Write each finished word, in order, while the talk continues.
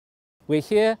We're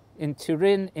here in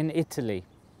Turin in Italy,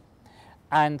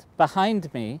 and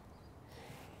behind me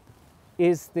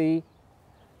is the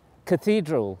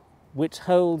cathedral which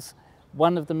holds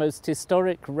one of the most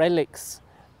historic relics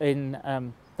in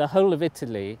the whole of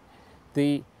Italy,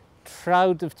 the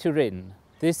Shroud of Turin.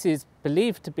 This is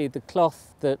believed to be the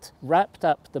cloth that wrapped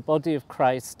up the body of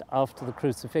Christ after the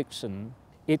crucifixion.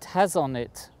 It has on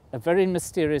it a very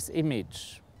mysterious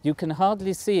image. You can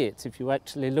hardly see it if you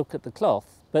actually look at the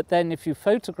cloth, but then if you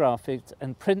photograph it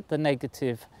and print the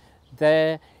negative,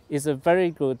 there is a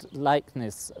very good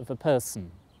likeness of a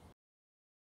person.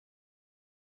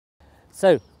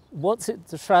 So, what's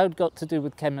the shroud got to do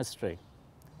with chemistry?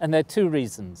 And there are two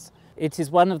reasons. It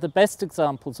is one of the best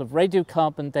examples of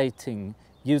radiocarbon dating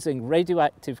using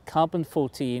radioactive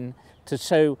carbon-14 to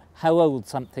show how old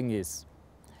something is.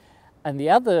 And the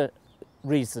other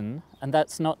reason, and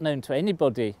that's not known to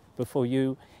anybody before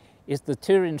you, is the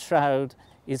Turin Shroud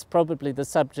is probably the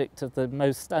subject of the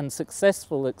most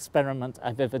unsuccessful experiment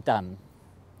I've ever done.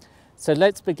 So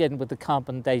let's begin with the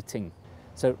carbon dating.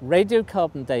 So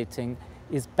radiocarbon dating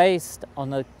is based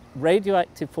on a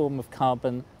radioactive form of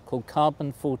carbon called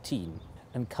carbon-14.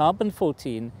 And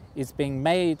carbon-14 is being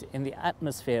made in the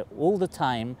atmosphere all the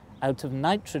time out of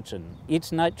nitrogen.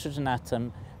 Each nitrogen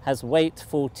atom has weight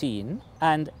 14,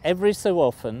 and every so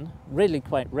often, really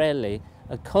quite rarely,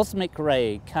 a cosmic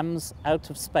ray comes out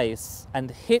of space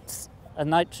and hits a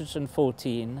nitrogen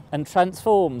 14 and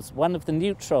transforms one of the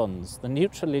neutrons, the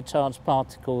neutrally charged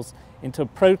particles, into a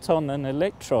proton and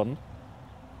electron,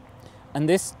 and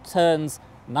this turns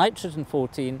nitrogen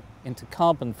 14 into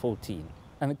carbon 14.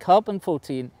 And carbon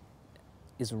 14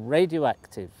 is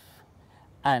radioactive,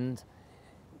 and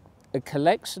a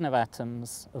collection of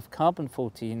atoms of carbon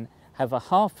 14 have a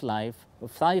half-life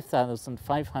of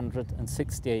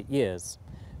 5,568 years.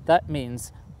 That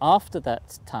means after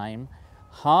that time,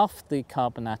 half the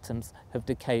carbon atoms have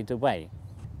decayed away.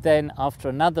 Then after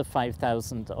another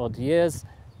 5,000 odd years,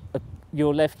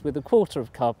 you're left with a quarter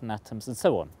of carbon atoms, and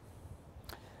so on.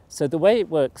 So the way it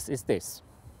works is this.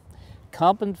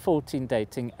 Carbon-14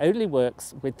 dating only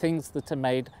works with things that are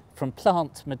made from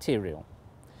plant material.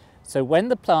 So when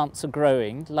the plants are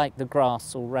growing, like the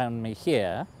grass all around me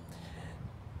here,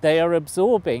 they are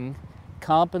absorbing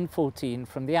carbon-14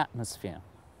 from the atmosphere.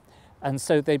 And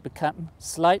so they become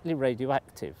slightly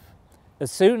radioactive.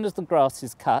 As soon as the grass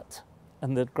is cut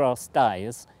and the grass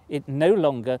dies, it no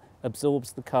longer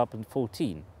absorbs the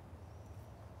carbon-14.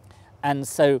 And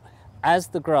so as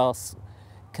the grass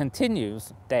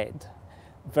continues dead,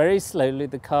 very slowly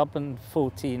the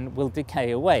carbon-14 will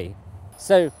decay away.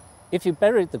 So if you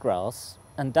buried the grass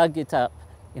and dug it up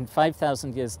in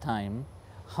 5,000 years' time,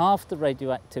 half the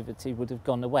radioactivity would have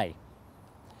gone away.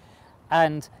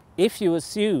 And if you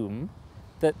assume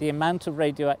that the amount of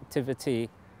radioactivity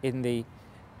in the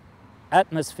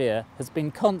atmosphere has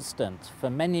been constant for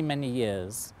many, many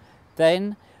years,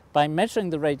 then by measuring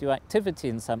the radioactivity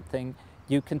in something,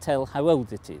 you can tell how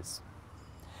old it is.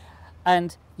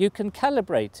 And you can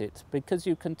calibrate it because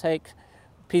you can take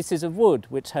pieces of wood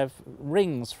which have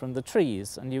rings from the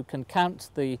trees, and you can count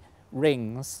the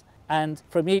rings, and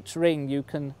from each ring you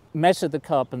can measure the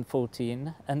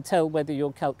carbon-14 and tell whether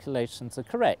your calculations are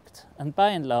correct. And by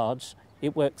and large,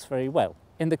 it works very well.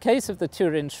 In the case of the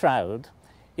Turin Shroud,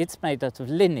 it's made out of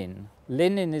linen.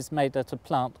 Linen is made out of a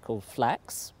plant called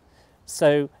flax.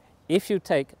 So if you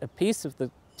take a piece of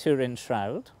the Turin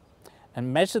Shroud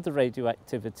and measure the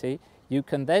radioactivity, you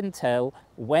can then tell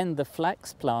when the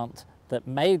flax plant that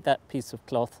made that piece of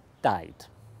cloth died.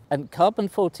 And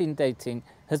carbon-14 dating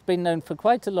has been known for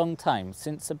quite a long time,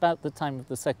 since about the time of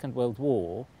the Second World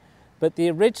War. But the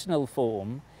original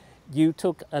form, you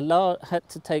had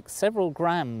to take several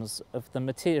grams of the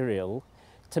material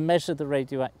to measure the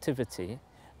radioactivity.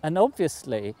 And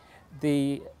obviously,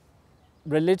 the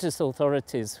religious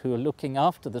authorities who are looking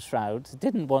after the shroud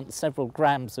didn't want several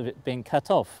grams of it being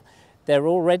cut off. There are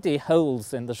already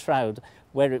holes in the shroud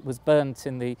where it was burnt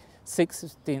in the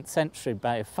 16th century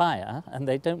by a fire, and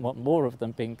they don't want more of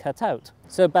them being cut out.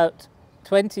 So about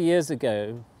 20 years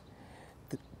ago,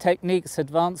 the techniques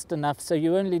advanced enough so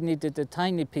you only needed a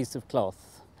tiny piece of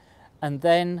cloth, and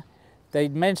then they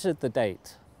measured the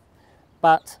date.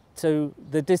 But to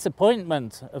the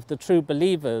disappointment of the true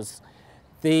believers,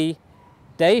 the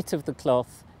date of the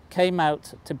cloth came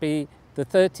out to be the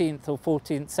 13th or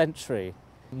 14th century,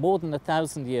 more than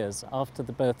 1,000 years after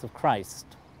the birth of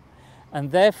Christ.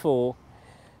 And therefore,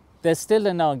 there's still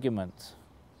an argument.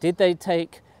 Did they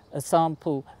take a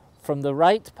sample from the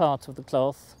right part of the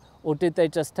cloth, or did they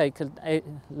just take a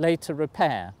later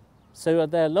repair? So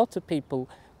there are a lot of people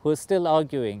who are still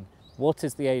arguing what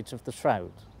is the age of the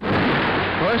shroud.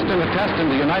 First in a test in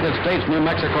the United States New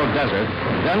Mexico desert,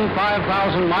 then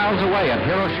 5,000 miles away at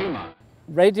Hiroshima.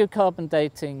 Radiocarbon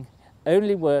dating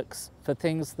only works for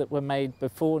things that were made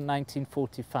before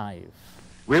 1945.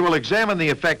 We will examine the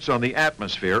effects on the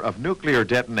atmosphere of nuclear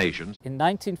detonations. In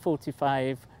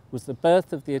 1945 was the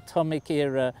birth of the atomic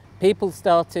era. People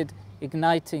started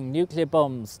igniting nuclear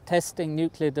bombs, testing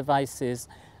nuclear devices,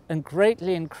 and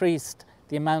greatly increased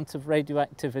the amount of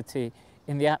radioactivity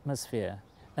in the atmosphere.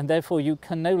 And therefore you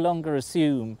can no longer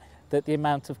assume that the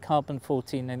amount of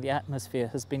carbon-14 in the atmosphere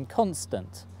has been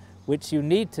constant, which you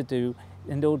need to do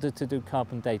in order to do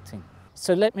carbon dating.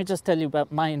 So let me just tell you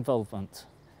about my involvement.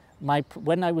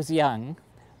 When I was young,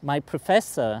 my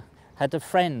professor had a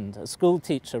friend, a school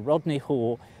teacher, Rodney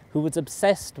Hoare, who was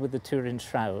obsessed with the Turin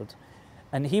Shroud,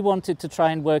 and he wanted to try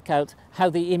and work out how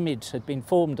the image had been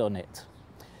formed on it.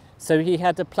 So he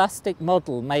had a plastic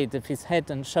model made of his head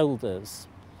and shoulders,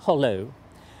 hollow,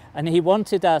 and he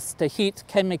wanted us to heat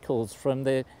chemicals from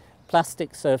the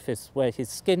plastic surface where his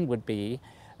skin would be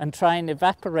and try and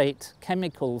evaporate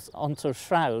chemicals onto a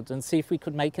shroud and see if we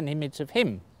could make an image of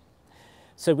him.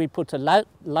 So we put a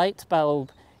light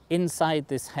bulb inside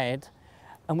this head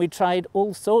and we tried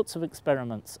all sorts of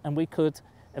experiments and we could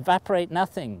evaporate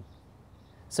nothing.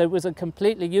 So it was a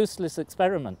completely useless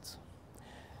experiment.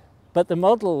 But the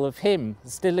model of him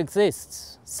still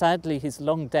exists. Sadly, he's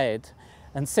long dead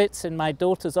and sits in my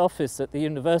daughter's office at the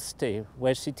university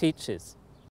where she teaches.